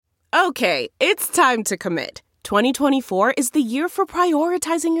Okay, it's time to commit. 2024 is the year for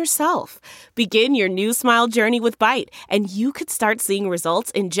prioritizing yourself. Begin your new smile journey with Byte, and you could start seeing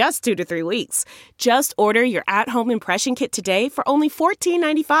results in just 2 to 3 weeks. Just order your at-home impression kit today for only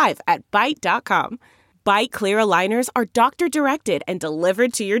 $14.95 at Byte.com. Byte Clear aligners are doctor-directed and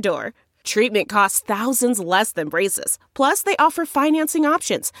delivered to your door. Treatment costs thousands less than braces. Plus, they offer financing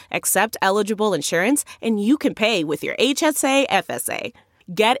options, accept eligible insurance, and you can pay with your HSA, FSA.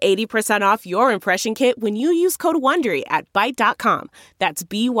 Get 80% off your impression kit when you use code WONDERY at Byte.com. That's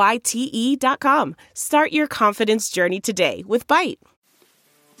BYTE.com. Start your confidence journey today with Byte.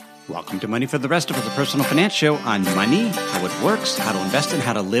 Welcome to Money for the Rest of Us, a personal finance show on money, how it works, how to invest, and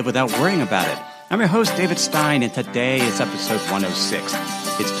how to live without worrying about it. I'm your host, David Stein, and today is episode 106.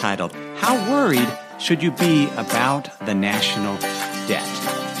 It's titled, How Worried Should You Be About the National Debt?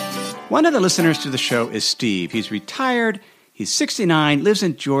 One of the listeners to the show is Steve. He's retired. He's 69, lives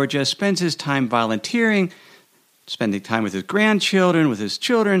in Georgia, spends his time volunteering, spending time with his grandchildren, with his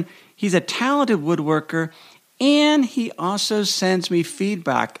children. He's a talented woodworker, and he also sends me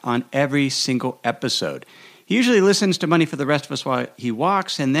feedback on every single episode. He usually listens to Money for the Rest of Us while he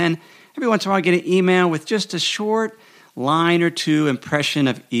walks, and then every once in a while I get an email with just a short line or two impression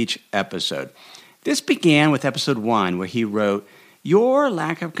of each episode. This began with episode 1, where he wrote, "Your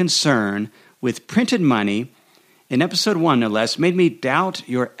lack of concern with printed money in episode 1, no less, made me doubt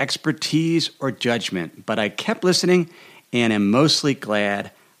your expertise or judgment, but I kept listening and am mostly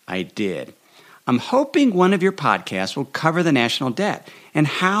glad I did. I'm hoping one of your podcasts will cover the national debt and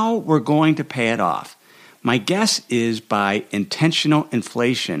how we're going to pay it off. My guess is by intentional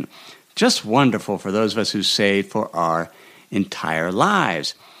inflation. Just wonderful for those of us who save for our entire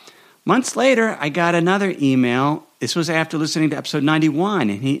lives." Months later, I got another email. This was after listening to episode 91,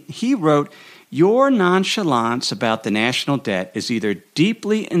 and he wrote, "Your nonchalance about the national debt is either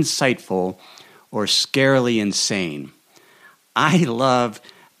deeply insightful or scarily insane." I love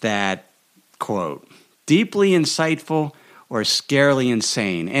that quote. Deeply insightful or scarily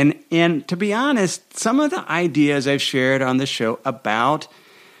insane. And to be honest, some of the ideas I've shared on the show about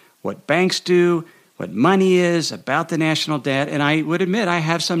what banks do, what money is, about the national debt, and I would admit I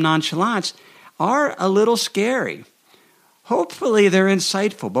have some nonchalance, are a little scary. Hopefully they're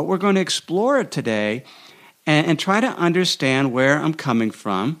insightful, but we're going to explore it today and try to understand where I'm coming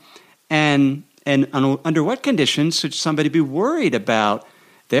from and under what conditions should somebody be worried about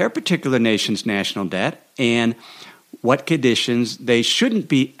their particular nation's national debt and what conditions they shouldn't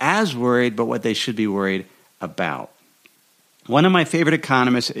be as worried, but what they should be worried about. One of my favorite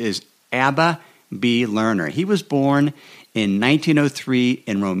economists is Abba B. Lerner. He was born in 1903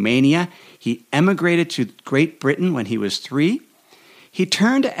 in Romania. He emigrated to Great Britain when he was 3. He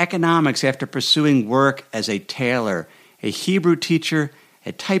turned to economics after pursuing work as a tailor, a Hebrew teacher,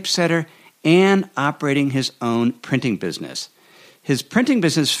 a typesetter, and operating his own printing business. His printing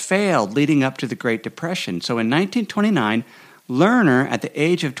business failed leading up to the Great Depression. So in 1929, Lerner, at the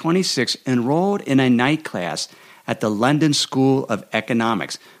age of 26, enrolled in a night class at the London School of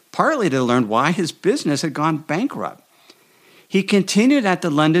Economics, partly to learn why his business had gone bankrupt. He continued at the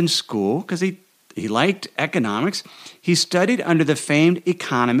London School because he liked economics. He studied under the famed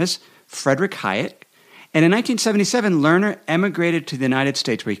economist Friedrich Hayek. And in 1977, Lerner emigrated to the United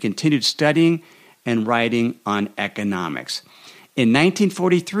States, where he continued studying and writing on economics. In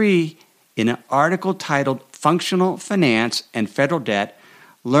 1943, in an article titled Functional Finance and Federal Debt,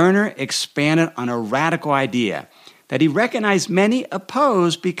 Lerner expanded on a radical idea that he recognized many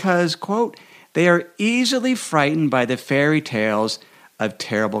oppose because, quote, they are easily frightened by the fairy tales of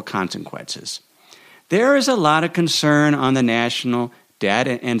terrible consequences. There is a lot of concern on the national debt,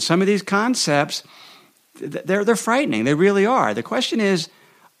 and some of these concepts, they're frightening. They really are. The question is,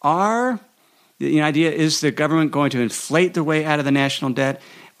 is the government going to inflate the way out of the national debt?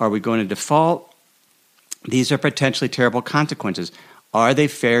 Are we going to default? These are potentially terrible consequences. Are they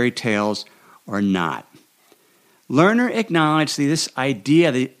fairy tales or not? Lerner acknowledged that this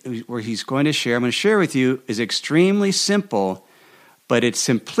idea where he's going to share, I'm going to share with you, is extremely simple, but its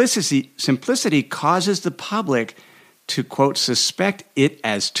simplicity causes the public to, quote, suspect it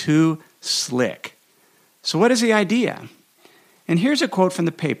as too slick. So what is the idea? And here's a quote from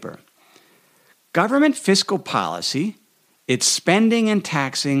the paper. Government fiscal policy, its spending and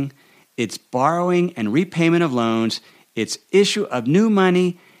taxing, its borrowing and repayment of loans, its issue of new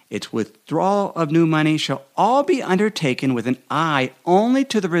money, its withdrawal of new money shall all be undertaken with an eye only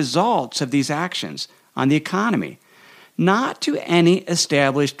to the results of these actions on the economy, not to any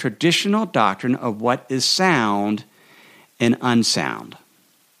established traditional doctrine of what is sound and unsound.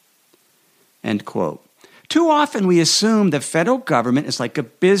 End quote. Too often we assume the federal government is like a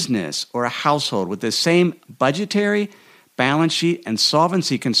business or a household with the same budgetary, balance sheet, and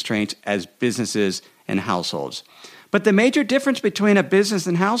solvency constraints as businesses and households. But the major difference between a business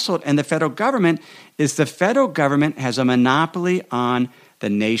and household and the federal government is the federal government has a monopoly on the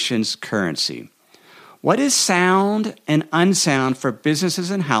nation's currency. What is sound and unsound for businesses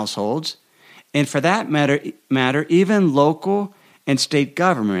and households, and for that matter even local and state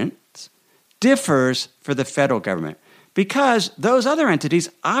governments, differs for the federal government because those other entities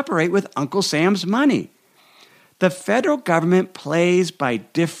operate with Uncle Sam's money. The federal government plays by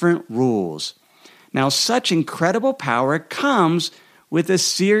different rules. Now, such incredible power comes with a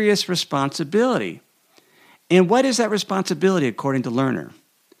serious responsibility. And what is that responsibility according to Lerner?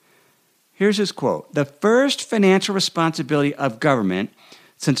 Here's his quote. The first financial responsibility of government,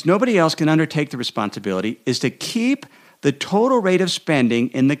 since nobody else can undertake the responsibility, is to keep the total rate of spending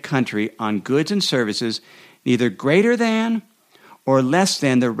in the country on goods and services neither greater than or less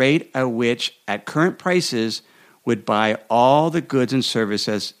than the rate at which, at current prices, would buy all the goods and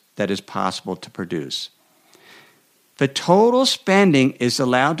services that is possible to produce. The total spending is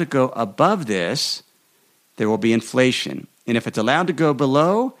allowed to go above this, there will be inflation. And if it's allowed to go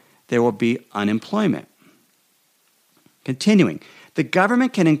below, there will be unemployment. Continuing, the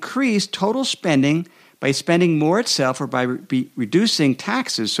government can increase total spending by spending more itself or by reducing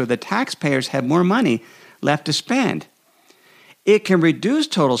taxes so that taxpayers have more money left to spend. It can reduce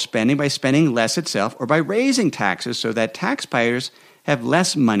total spending by spending less itself or by raising taxes so that taxpayers have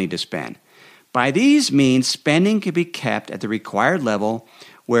less money to spend. By these means, spending can be kept at the required level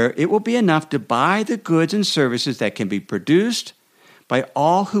where it will be enough to buy the goods and services that can be produced by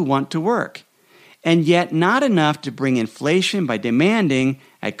all who want to work, and yet not enough to bring inflation by demanding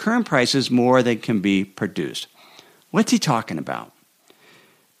at current prices more than can be produced. What's he talking about?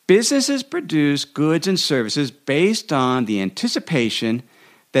 Businesses produce goods and services based on the anticipation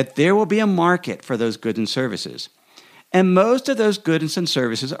that there will be a market for those goods and services. And most of those goods and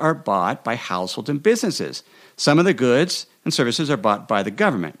services are bought by households and businesses. Some of the goods and services are bought by the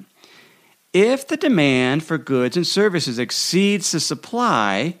government. If the demand for goods and services exceeds the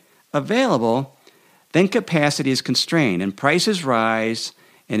supply available, then capacity is constrained and prices rise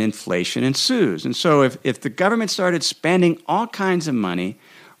and inflation ensues. And so if the government started spending all kinds of money,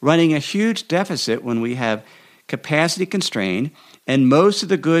 running a huge deficit when we have capacity constrained, and most of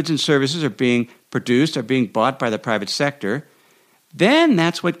the goods and services are being produced, are being bought by the private sector, then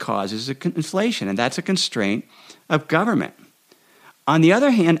that's what causes inflation, and that's a constraint of government. On the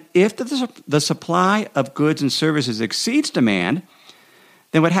other hand, if the supply of goods and services exceeds demand,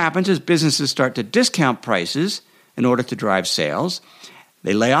 then what happens is businesses start to discount prices in order to drive sales.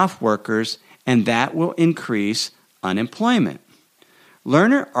 They lay off workers, and that will increase unemployment.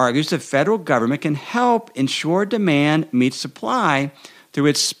 Lerner argues the federal government can help ensure demand meets supply through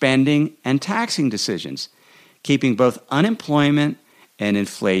its spending and taxing decisions, keeping both unemployment and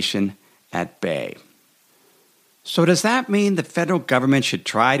inflation at bay. So does that mean the federal government should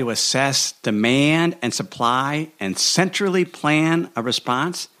try to assess demand and supply and centrally plan a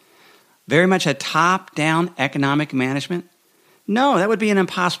response? Very much a top-down economic management? No, that would be an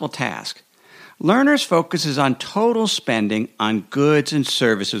impossible task. Lerner's focus is on total spending on goods and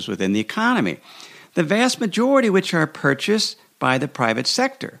services within the economy, the vast majority of which are purchased by the private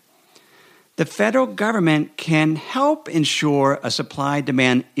sector. The federal government can help ensure a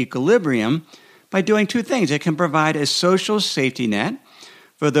supply-demand equilibrium by doing two things. It can provide a social safety net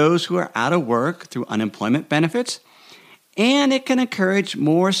for those who are out of work through unemployment benefits, and it can encourage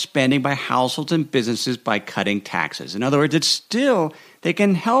more spending by households and businesses by cutting taxes. In other words, they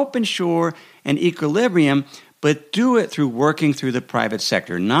can help ensure an equilibrium, but do it through working through the private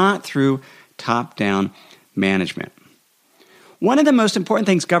sector, not through top-down management. One of the most important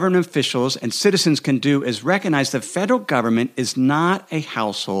things government officials and citizens can do is recognize the federal government is not a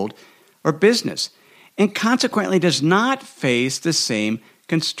household or business, and consequently does not face the same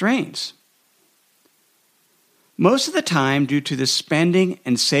constraints. Most of the time, due to the spending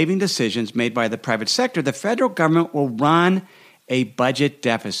and saving decisions made by the private sector, the federal government will run a budget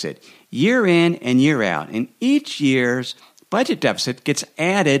deficit year in and year out. And each year's budget deficit gets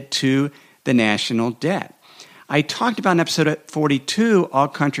added to the national debt. I talked about in episode 42, All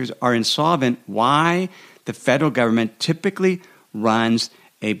Countries Are Insolvent, why the federal government typically runs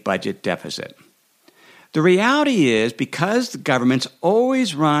a budget deficit. The reality is, because the governments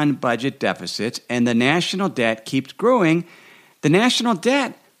always run budget deficits and the national debt keeps growing, the national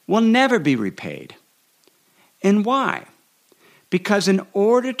debt will never be repaid. And why? Because in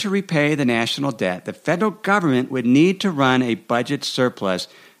order to repay the national debt, the federal government would need to run a budget surplus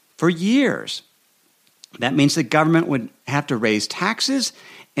for years. That means the government would have to raise taxes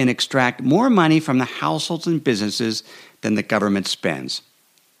and extract more money from the households and businesses than the government spends.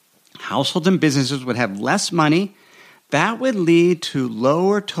 Households and businesses would have less money. That would lead to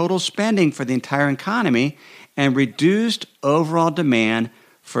lower total spending for the entire economy and reduced overall demand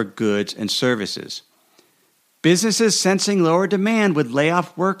for goods and services. Businesses sensing lower demand would lay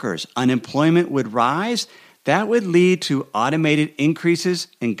off workers. Unemployment would rise. That would lead to automated increases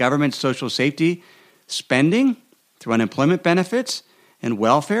in government social safety spending through unemployment benefits and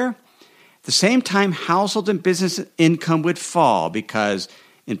welfare. At the same time, household and business income would fall because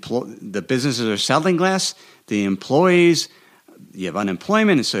the businesses are selling less, the employees, you have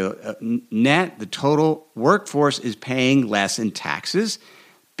unemployment, and so net, the total workforce is paying less in taxes.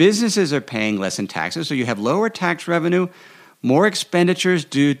 Businesses are paying less in taxes, so you have lower tax revenue, more expenditures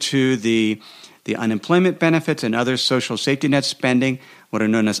due to the unemployment benefits and other social safety net spending, what are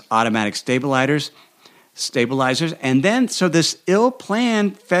known as automatic stabilizers. And then, so this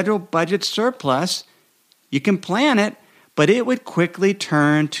ill-planned federal budget surplus, you can plan it, but it would quickly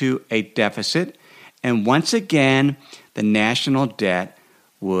turn to a deficit. And once again, the national debt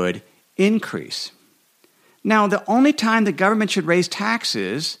would increase. Now, the only time the government should raise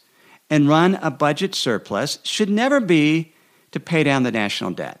taxes and run a budget surplus should never be to pay down the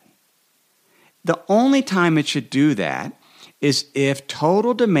national debt. The only time it should do that is if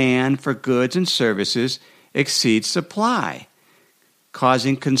total demand for goods and services exceeds supply,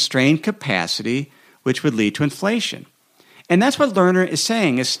 causing constrained capacity, which would lead to inflation. And that's what Lerner is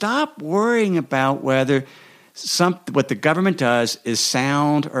saying, is stop worrying about whether what the government does is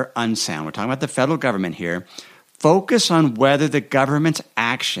sound or unsound. We're talking about the federal government here. Focus on whether the government's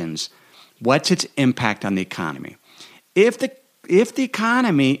actions, what's its impact on the economy. If the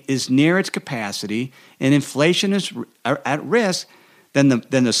economy is near its capacity and inflation is at risk, then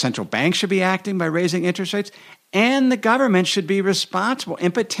the central bank should be acting by raising interest rates, and the government should be responsible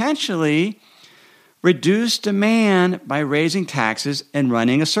and potentially reduce demand by raising taxes and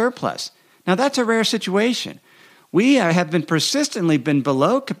running a surplus. Now, that's a rare situation. We have persistently been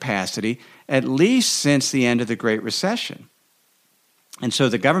below capacity at least since the end of the Great Recession. And so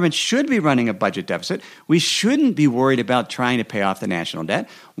the government should be running a budget deficit. We shouldn't be worried about trying to pay off the national debt.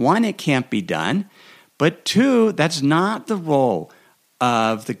 One, it can't be done. But two, that's not the role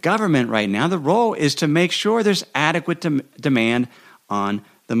of the government right now. The role is to make sure there's adequate demand on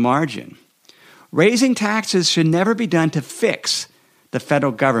the margin. Raising taxes should never be done to fix the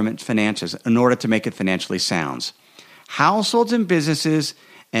federal government finances in order to make it financially sound. Households and businesses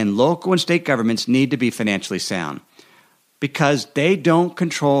and local and state governments need to be financially sound because they don't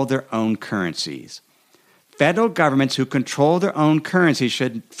control their own currencies. Federal governments who control their own currency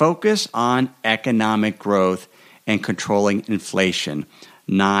should focus on economic growth and controlling inflation,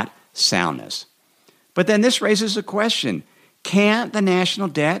 not soundness. But then this raises a question. Can't the national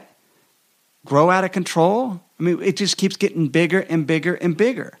debt grow out of control? I mean, it just keeps getting bigger and bigger and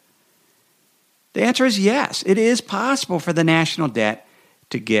bigger. The answer is yes. It is possible for the national debt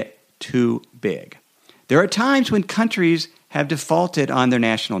to get too big. There are times when countries have defaulted on their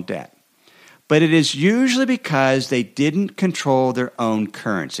national debt, but it is usually because they didn't control their own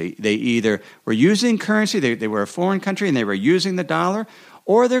currency. They either were using currency, they were a foreign country and they were using the dollar,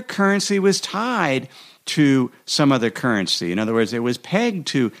 or their currency was tied to some other currency. In other words, it was pegged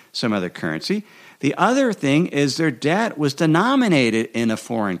to some other currency. The other thing is their debt was denominated in a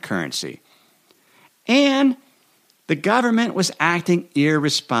foreign currency. And the government was acting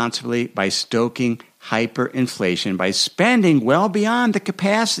irresponsibly by stoking hyperinflation, by spending well beyond the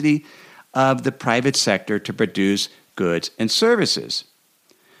capacity of the private sector to produce goods and services.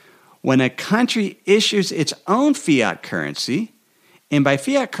 When a country issues its own fiat currency, and by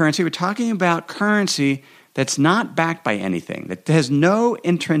fiat currency, we're talking about currency that's not backed by anything, that has no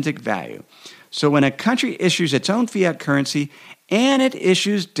intrinsic value. So when a country issues its own fiat currency and it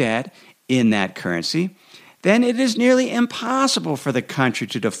issues debt in that currency, then it is nearly impossible for the country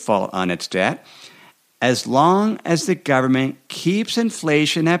to default on its debt as long as the government keeps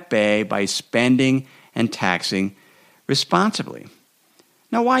inflation at bay by spending and taxing responsibly.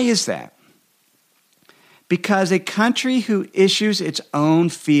 Now, why is that? Because a country who issues its own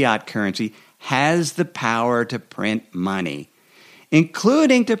fiat currency has the power to print money,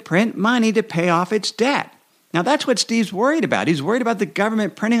 including to print money to pay off its debt. Now, that's what Steve's worried about. He's worried about the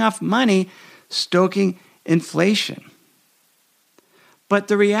government printing off money, stoking inflation. But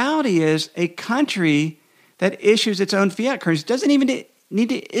the reality is a country that issues its own fiat currency doesn't even need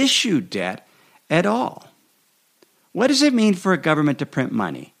to issue debt at all. What does it mean for a government to print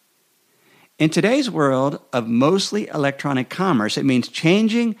money? In today's world of mostly electronic commerce, it means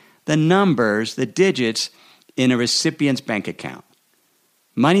changing the numbers, the digits in a recipient's bank account.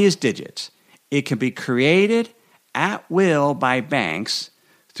 Money is digits. It can be created at will by banks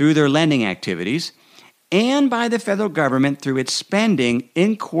through their lending activities and by the federal government through its spending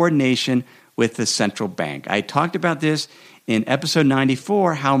in coordination with the central bank. I talked about this in episode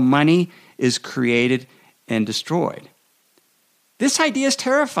 94, how money is created and destroyed. This idea is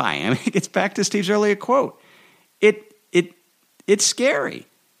terrifying. I mean, it gets back to Steve's earlier quote. It's scary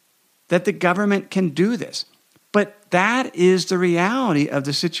that the government can do this. But that is the reality of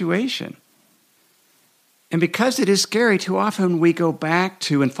the situation. And because it is scary, too often we go back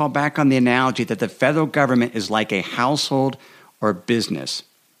to and fall back on the analogy that the federal government is like a household or business.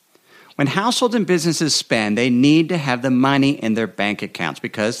 When households and businesses spend, they need to have the money in their bank accounts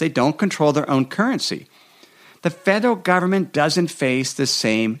because they don't control their own currency. The federal government doesn't face the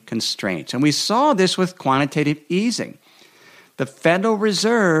same constraints. And we saw this with quantitative easing. The Federal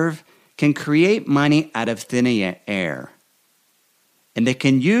Reserve can create money out of thin air. And they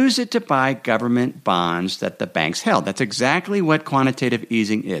can use it to buy government bonds that the banks held. That's exactly what quantitative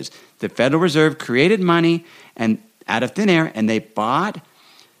easing is. The Federal Reserve created money and out of thin air, and they bought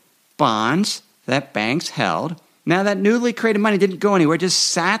bonds that banks held. Now, that newly created money didn't go anywhere, it just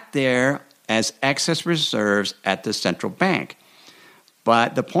sat there as excess reserves at the central bank.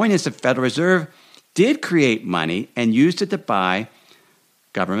 But the point is the Federal Reserve did create money and used it to buy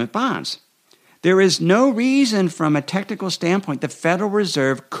government bonds. There is no reason from a technical standpoint the Federal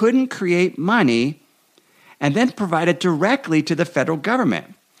Reserve couldn't create money and then provide it directly to the federal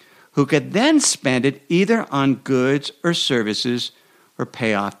government, who could then spend it either on goods or services or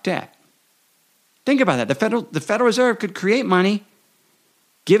pay off debt. Think about that. The Federal Reserve could create money,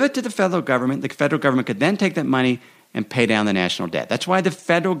 give it to the federal government. The federal government could then take that money and pay down the national debt. That's why the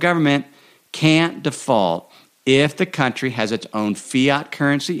federal government can't default if the country has its own fiat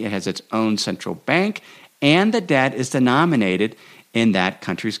currency, it has its own central bank, and the debt is denominated in that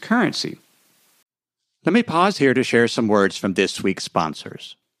country's currency. Let me pause here to share some words from this week's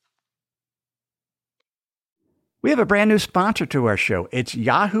sponsors. We have a brand new sponsor to our show. It's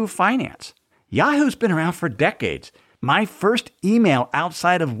Yahoo Finance. Yahoo's been around for decades. My first email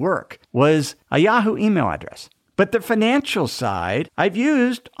outside of work was a Yahoo email address. But the financial side I've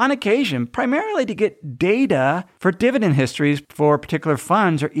used on occasion primarily to get data for dividend histories for particular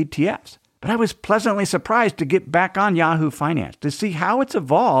funds or ETFs. But I was pleasantly surprised to get back on Yahoo Finance to see how it's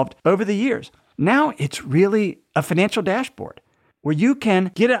evolved over the years. Now it's really a financial dashboard where you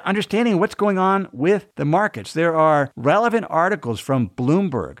can get an understanding of what's going on with the markets. There are relevant articles from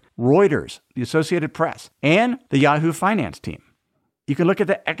Bloomberg, Reuters, the Associated Press, and the Yahoo Finance team. You can look at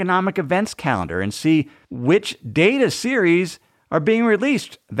the economic events calendar and see which data series are being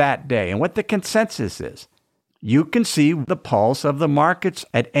released that day and what the consensus is. You can see the pulse of the markets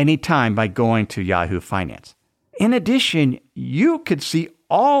at any time by going to Yahoo Finance. In addition, you could see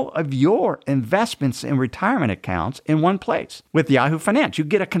all of your investments in retirement accounts in one place. With Yahoo Finance, you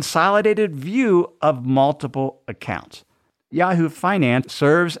get a consolidated view of multiple accounts. Yahoo Finance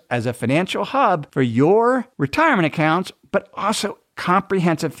serves as a financial hub for your retirement accounts, but also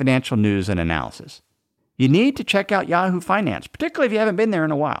comprehensive financial news and analysis. You need to check out Yahoo Finance, particularly if you haven't been there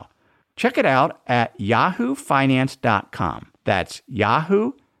in a while. Check it out at yahoofinance.com. That's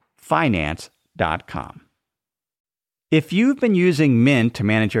yahoofinance.com. If you've been using Mint to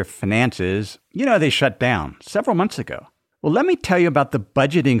manage your finances, you know they shut down several months ago. Well, let me tell you about the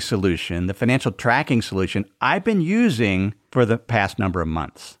budgeting solution, the financial tracking solution I've been using for the past number of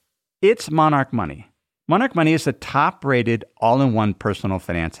months. It's Monarch Money. Monarch Money is the top-rated all-in-one personal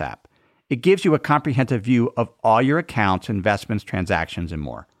finance app. It gives you a comprehensive view of all your accounts, investments, transactions, and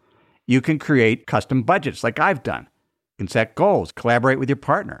more. You can create custom budgets like I've done. You can set goals, collaborate with your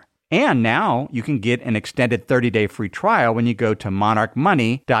partner. And now you can get an extended 30-day free trial when you go to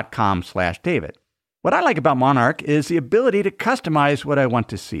monarchmoney.com/David. What I like about Monarch is the ability to customize what I want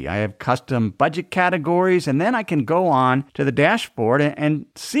to see. I have custom budget categories, and then I can go on to the dashboard and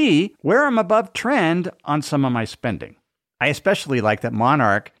see where I'm above trend on some of my spending. I especially like that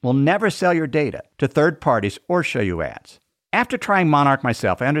Monarch will never sell your data to third parties or show you ads. After trying Monarch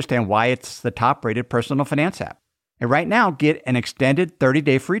myself, I understand why it's the top-rated personal finance app. And right now, get an extended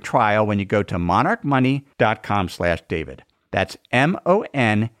 30-day free trial when you go to monarchmoney.com/David. That's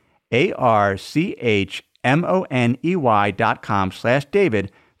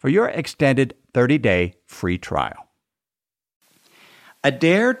monarchmoney.com/David for your extended 30-day free trial.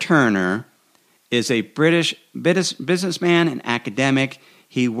 Adair Turner is a British businessman and academic.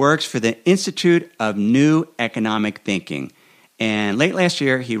 He works for the Institute of New Economic Thinking. And late last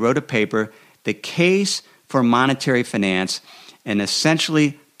year, he wrote a paper, The Case for Monetary Finance, and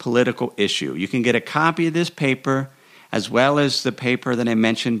essentially political issue. You can get a copy of this paper as well as the paper that I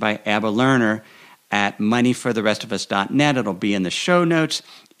mentioned by Abba Lerner at moneyfortherestofus.net. It'll be in the show notes.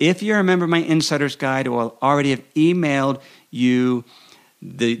 If you're a member of my Insider's Guide, I will already have emailed you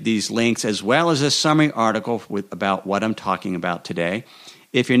these links as well as a summary article about what I'm talking about today.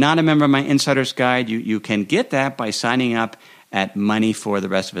 If you're not a member of my Insider's Guide, you can get that by signing up at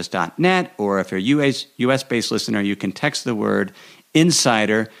moneyfortherestofus.net, or if you're a US-based listener, you can text the word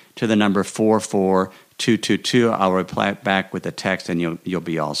Insider to the number 44222. I'll reply back with a text and you'll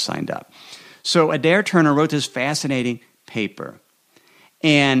be all signed up. So Adair Turner wrote this fascinating paper,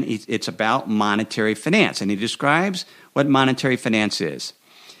 and it's about monetary finance, and he describes what monetary finance is.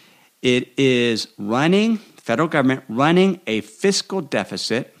 It is federal government running a fiscal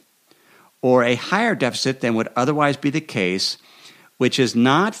deficit or a higher deficit than would otherwise be the case, which is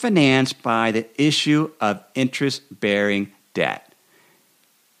not financed by the issue of interest-bearing debt.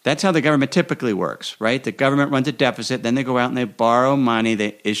 That's how the government typically works, right? The government runs a deficit, then they go out and they borrow money,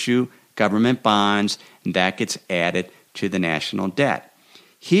 they issue government bonds, and that gets added to the national debt.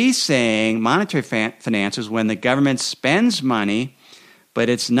 He's saying monetary finance is when the government spends money, but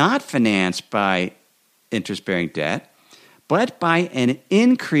it's not financed by interest-bearing debt, but by an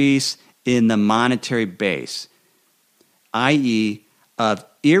increase in the monetary base, i.e., of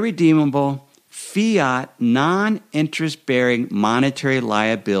irredeemable fiat non-interest-bearing monetary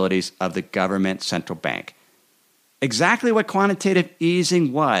liabilities of the government central bank. Exactly what quantitative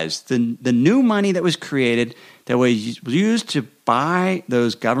easing was. The new money that was created that was used to buy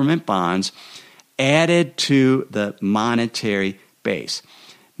those government bonds added to the monetary base.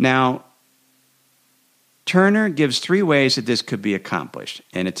 Now, Turner gives 3 ways that this could be accomplished,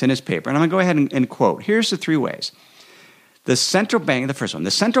 and it's in his paper. And I'm going to go ahead and quote. Here's the 3 ways. The central bank, the first one,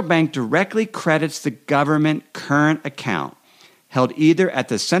 the central bank directly credits the government current account held either at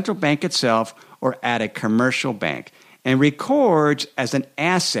the central bank itself or at a commercial bank, and records as an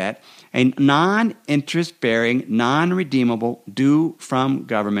asset a non-interest-bearing, non-redeemable, due from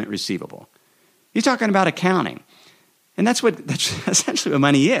government receivable. He's talking about accounting. And that's essentially what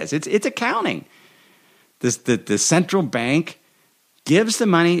money is. It's accounting. The central bank gives the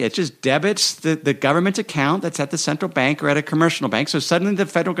money, it just debits the government account that's at the central bank or at a commercial bank. So suddenly the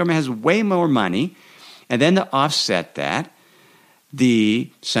federal government has way more money. And then to offset that, the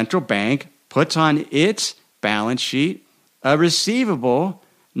central bank puts on its balance sheet a receivable,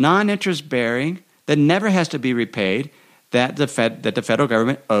 non-interest bearing, that never has to be repaid, that the federal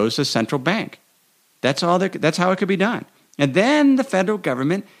government owes the central bank. That's how it could be done. And then the federal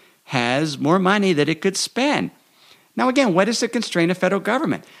government has more money that it could spend. Now again, what is the constraint of federal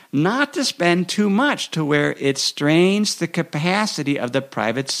government? Not to spend too much to where it strains the capacity of the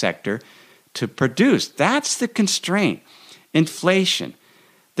private sector to produce. That's the constraint. Inflation.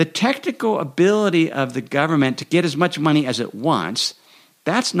 The technical ability of the government to get as much money as it wants,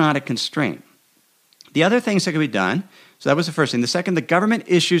 that's not a constraint. The other things that can be done, so that was the first thing. The second, the government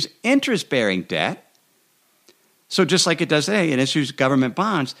issues interest-bearing debt. So just like it does today, it issues government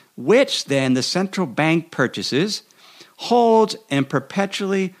bonds, which then the central bank purchases, holds, and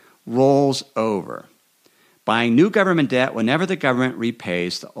perpetually rolls over, buying new government debt whenever the government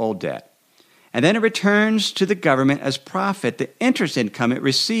repays the old debt. And then it returns to the government as profit the interest income it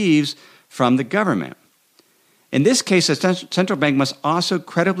receives from the government. In this case, the central bank must also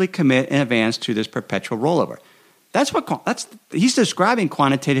credibly commit in advance to this perpetual rollover. He's describing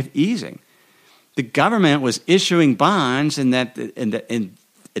quantitative easing. The government was issuing bonds, and then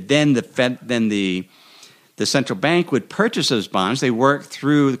the central bank would purchase those bonds. They worked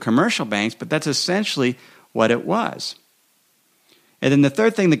through the commercial banks, but that's essentially what it was. And then the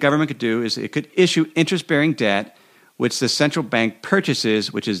third thing the government could do is it could issue interest-bearing debt, which the central bank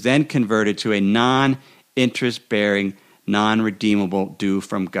purchases, which is then converted to a non-interest-bearing, non-redeemable, due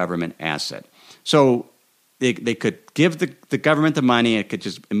from government asset. So they could give the government the money. It could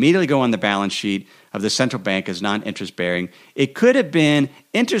just immediately go on the balance sheet of the central bank as non-interest-bearing. It could have been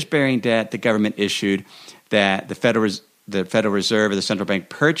interest-bearing debt the government issued that the Federal Reserve or the central bank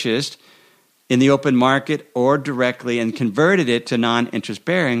purchased in the open market or directly and converted it to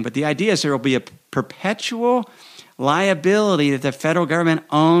non-interest-bearing. But the idea is there will be a perpetual liability that the federal government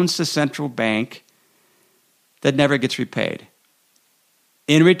owns the central bank that never gets repaid.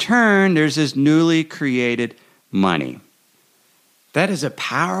 In return, there's this newly created money. That is a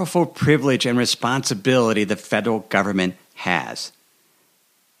powerful privilege and responsibility the federal government has.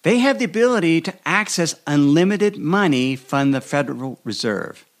 They have the ability to access unlimited money from the Federal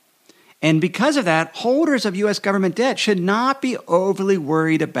Reserve. And because of that, holders of U.S. government debt should not be overly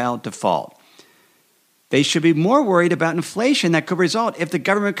worried about default. They should be more worried about inflation that could result if the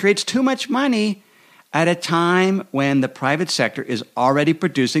government creates too much money at a time when the private sector is already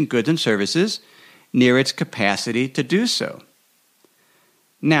producing goods and services near its capacity to do so.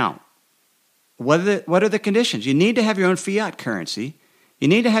 Now, what are the conditions? You need to have your own fiat currency. You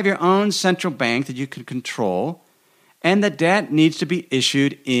need to have your own central bank that you can control. And the debt needs to be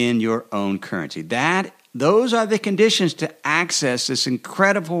issued in your own currency. Those are the conditions to access this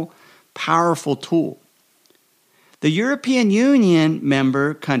incredible, powerful tool. The European Union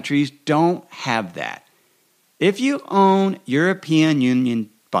member countries don't have that. If you own European Union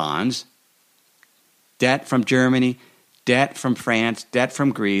bonds, debt from Germany, debt from France, debt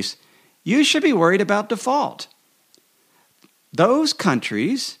from Greece, you should be worried about default. Those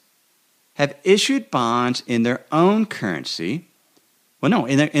countries have issued bonds in their own currency. Well, no,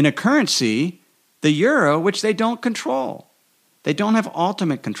 in a currency, the euro, which they don't control. They don't have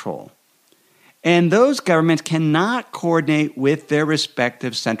ultimate control. And those governments cannot coordinate with their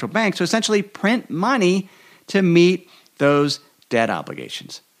respective central banks, so essentially print money to meet those debt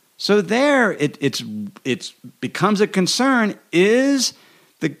obligations. So there, it becomes a concern, is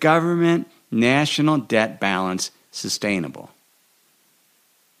the government national debt balance sustainable?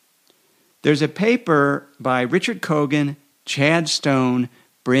 There's a paper by Richard Kogan, Chad Stone,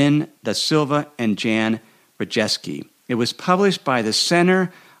 Bryn Da Silva, and Jan Rajewski. It was published by the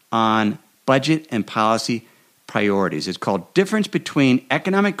Center on Budget and Policy Priorities. It's called Difference Between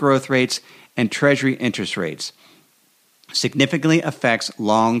Economic Growth Rates and Treasury Interest Rates. Significantly affects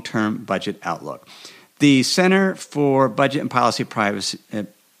long-term budget outlook. The Center for Budget and Policy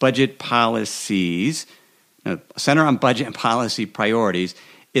Center on Budget and Policy Priorities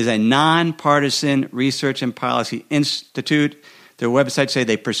is a nonpartisan research and policy institute. Their websites say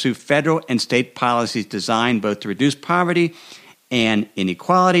they pursue federal and state policies designed both to reduce poverty and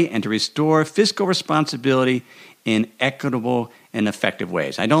inequality and to restore fiscal responsibility in equitable and effective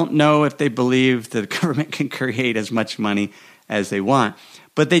ways. I don't know if they believe the government can create as much money as they want,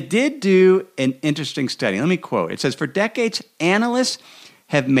 but they did do an interesting study. Let me quote. It says, for decades, analysts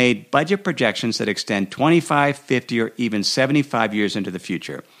have made budget projections that extend 25, 50, or even 75 years into the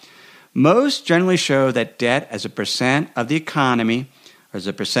future. Most generally show that debt as a percent of the economy, or as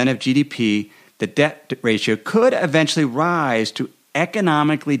a percent of GDP, the debt ratio could eventually rise to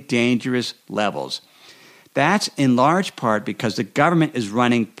economically dangerous levels. That's in large part because the government is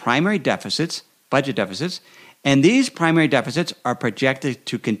running primary deficits, budget deficits, and these primary deficits are projected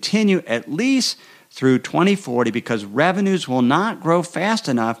to continue at least through 2040 because revenues will not grow fast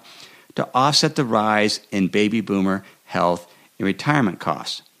enough to offset the rise in baby boomer health and retirement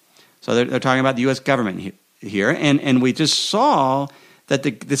costs. So they're talking about the U.S. government here, and we just saw that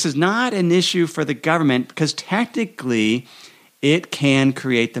this is not an issue for the government because technically it can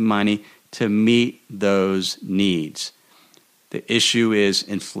create the money to meet those needs. The issue is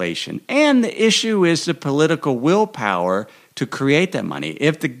inflation, and the issue is the political willpower to create that money.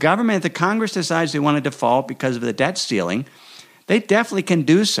 If the government, if the Congress decides they want to default because of the debt ceiling, they definitely can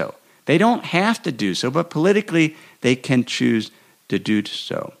do so. They don't have to do so, but politically they can choose to do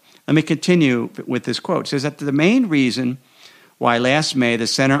so. Let me continue with this quote. It says that the main reason why last May the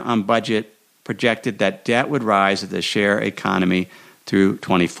Center on Budget projected that debt would rise as the share economy through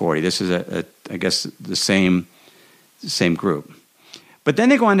 2040. This is, I guess, the same group. But then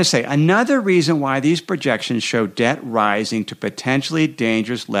they go on to say, another reason why these projections show debt rising to potentially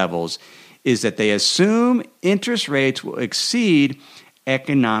dangerous levels is that they assume interest rates will exceed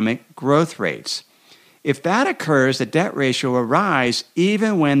economic growth rates. If that occurs, the debt ratio will rise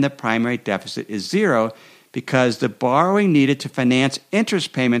even when the primary deficit is zero because the borrowing needed to finance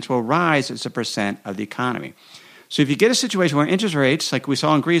interest payments will rise as a percent of the economy. So if you get a situation where interest rates, like we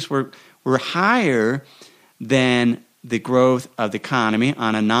saw in Greece, were higher than the growth of the economy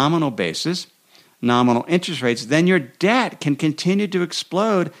on a nominal basis, nominal interest rates, then your debt can continue to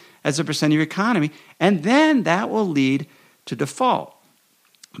explode as a percent of your economy, and then that will lead to default.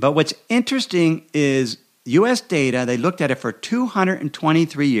 But what's interesting is U.S. data, they looked at it for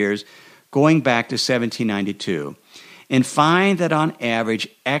 223 years, going back to 1792, and find that on average,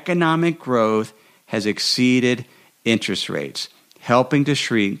 economic growth has exceeded interest rates, helping to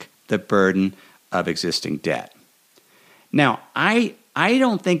shrink the burden of existing debt. Now, I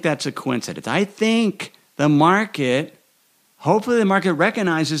don't think that's a coincidence. I think the market, hopefully the market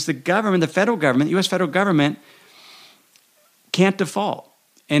recognizes the government, the federal government, the U.S. federal government can't default.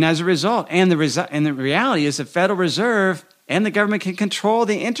 And as a result, and the reality is the Federal Reserve and the government can control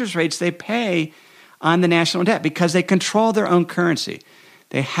the interest rates they pay on the national debt because they control their own currency.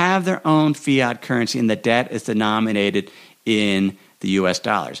 They have their own fiat currency, and the debt is denominated in the U.S.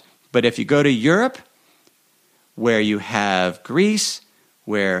 dollars. But if you go to Europe, where you have Greece,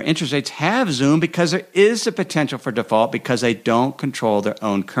 where interest rates have zoomed because there is a potential for default because they don't control their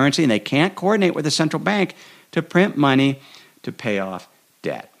own currency and they can't coordinate with the central bank to print money to pay off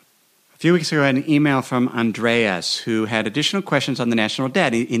debt. A few weeks ago, I had an email from Andreas who had additional questions on the national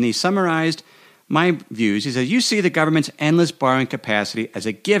debt, and he summarized my views. He said, you see the government's endless borrowing capacity as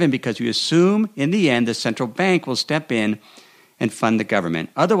a given because you assume in the end the central bank will step in and fund the government.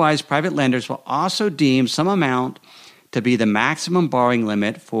 Otherwise, private lenders will also deem some amount to be the maximum borrowing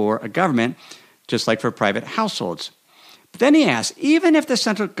limit for a government, just like for private households. But then he asked, even if the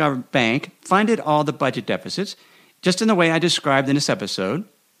central bank funded all the budget deficits, just in the way I described in this episode,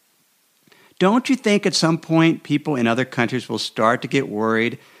 don't you think at some point people in other countries will start to get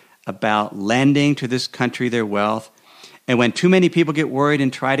worried about lending to this country their wealth? And when too many people get worried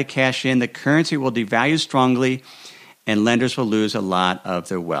and try to cash in, the currency will devalue strongly and lenders will lose a lot of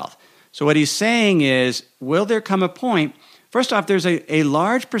their wealth. So what he's saying is, will there come a point? First off, there's a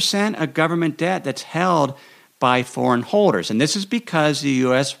large percent of government debt that's held by foreign holders. And this is because the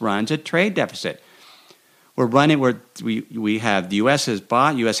U.S. runs a trade deficit. We have the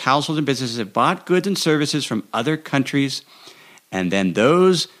U.S. households and businesses have bought goods and services from other countries. And then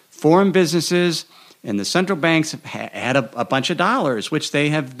those foreign businesses and the central banks have had a bunch of dollars, which they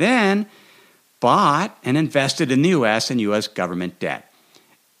have then bought and invested in the U.S. and U.S. government debt.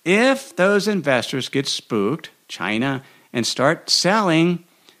 If those investors get spooked, China, and start selling,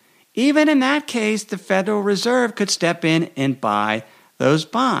 even in that case, the Federal Reserve could step in and buy those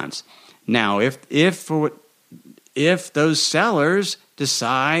bonds. Now, if those sellers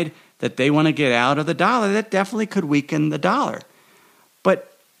decide that they want to get out of the dollar, that definitely could weaken the dollar.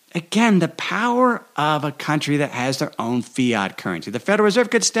 But again, the power of a country that has their own fiat currency. The Federal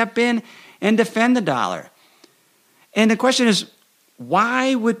Reserve could step in and defend the dollar. And the question is,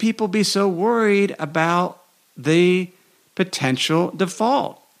 why would people be so worried about the potential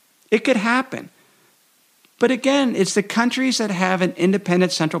default? It could happen. But again, it's the countries that have an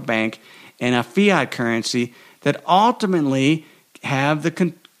independent central bank and a fiat currency that ultimately have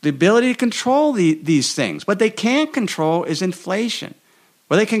the ability to control these things. What they can't control is inflation.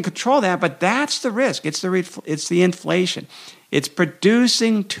 Well, they can control that, but that's the risk. It's the inflation. It's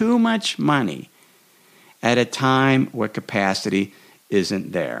producing too much money at a time where capacity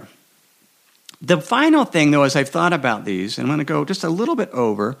isn't there. The final thing, though, as I've thought about these, and I'm going to go just a little bit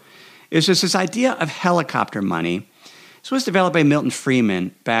over, is just this idea of helicopter money. This was developed by Milton Friedman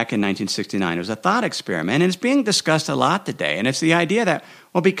back in 1969. It was a thought experiment, and it's being discussed a lot today. And it's the idea that,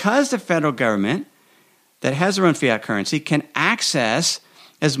 well, because the federal government that has their own fiat currency can access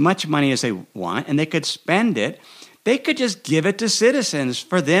as much money as they want, and they could spend it, they could just give it to citizens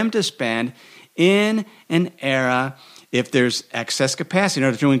for them to spend in an era if there's excess capacity in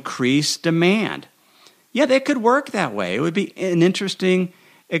order to increase demand. Yeah, they could work that way. It would be an interesting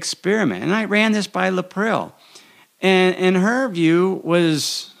experiment. And I ran this by L'April. And her view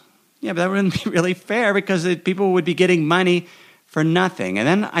was, but that wouldn't be really fair because people would be getting money for nothing. And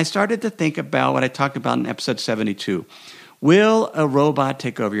then I started to think about what I talked about in episode 72. Will a robot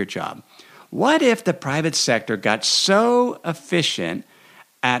take over your job? What if the private sector got so efficient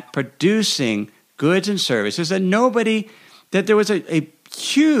at producing goods and services that there was a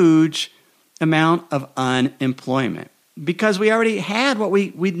huge amount of unemployment because we already had what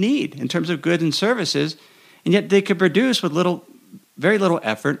we need in terms of goods and services, and yet they could produce with very little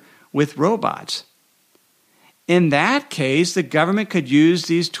effort with robots. In that case, the government could use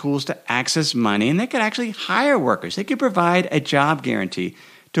these tools to access money, and they could actually hire workers. They could provide a job guarantee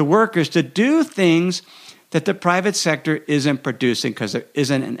to workers to do things that the private sector isn't producing because there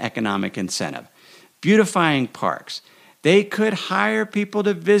isn't an economic incentive. Beautifying parks. They could hire people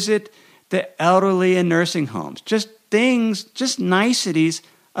to visit the elderly in nursing homes. Just niceties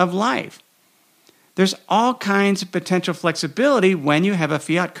of life. There's all kinds of potential flexibility when you have a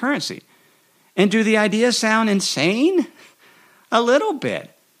fiat currency. And do the ideas sound insane? A little bit.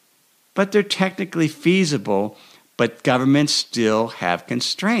 But they're technically feasible, but governments still have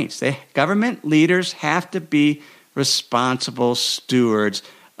constraints. Government leaders have to be responsible stewards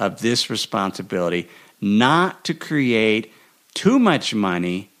of this responsibility, not to create too much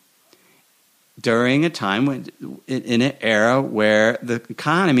money during a time in an era where the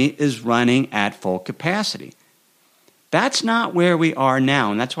economy is running at full capacity. That's not where we are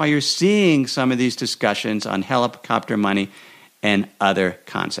now, and that's why you're seeing some of these discussions on helicopter money and other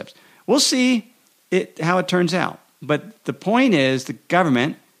concepts. We'll see how it turns out. But the point is the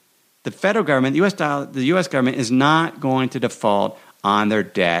government, the federal government, the U.S. government is not going to default on their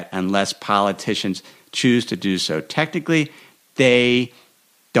debt unless politicians choose to do so. Technically, they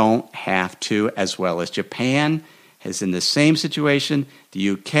don't have to, as well as Japan is in the same situation.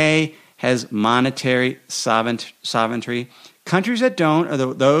 The UK has monetary sovereignty. Countries that don't are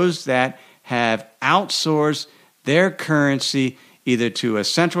those that have outsourced their currency either to a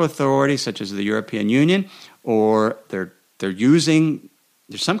central authority, such as the European Union, or there's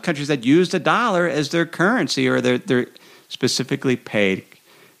some countries that use the dollar as their currency, or they're specifically paid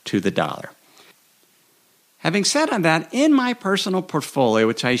to the dollar. Having said on that, in my personal portfolio,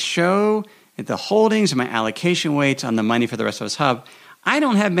 which I show at the holdings and my allocation weights on the Money for the Rest of Us Hub, I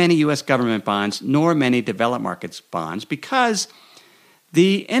don't have many U.S. government bonds nor many developed markets bonds because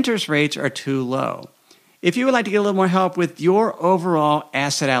the interest rates are too low. If you would like to get a little more help with your overall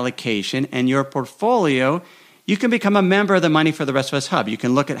asset allocation and your portfolio, you can become a member of the Money for the Rest of Us Hub. You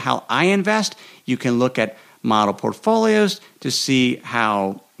can look at how I invest. You can look at model portfolios to see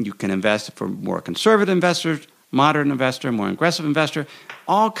how you can invest for more conservative investors, moderate investor, more aggressive investor,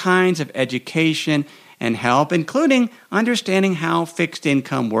 all kinds of education and help, including understanding how fixed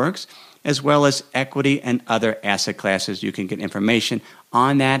income works, as well as equity and other asset classes. You can get information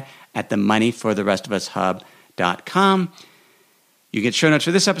on that at the moneyfortherestofus.com. You get show notes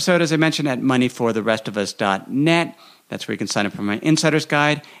for this episode, as I mentioned, at moneyfortherestofus.net. That's where you can sign up for my Insider's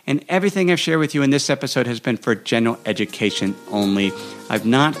Guide. And everything I've shared with you in this episode has been for general education only. I've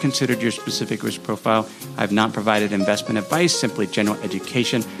not considered your specific risk profile. I've not provided investment advice, simply general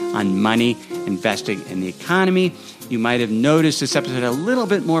education on money, investing, and the economy. You might have noticed this episode a little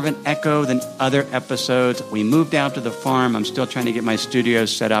bit more of an echo than other episodes. We moved out to the farm. I'm still trying to get my studio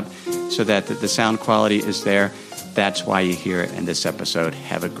set up so that the sound quality is there. That's why you hear it in this episode.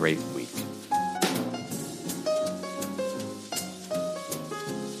 Have a great week.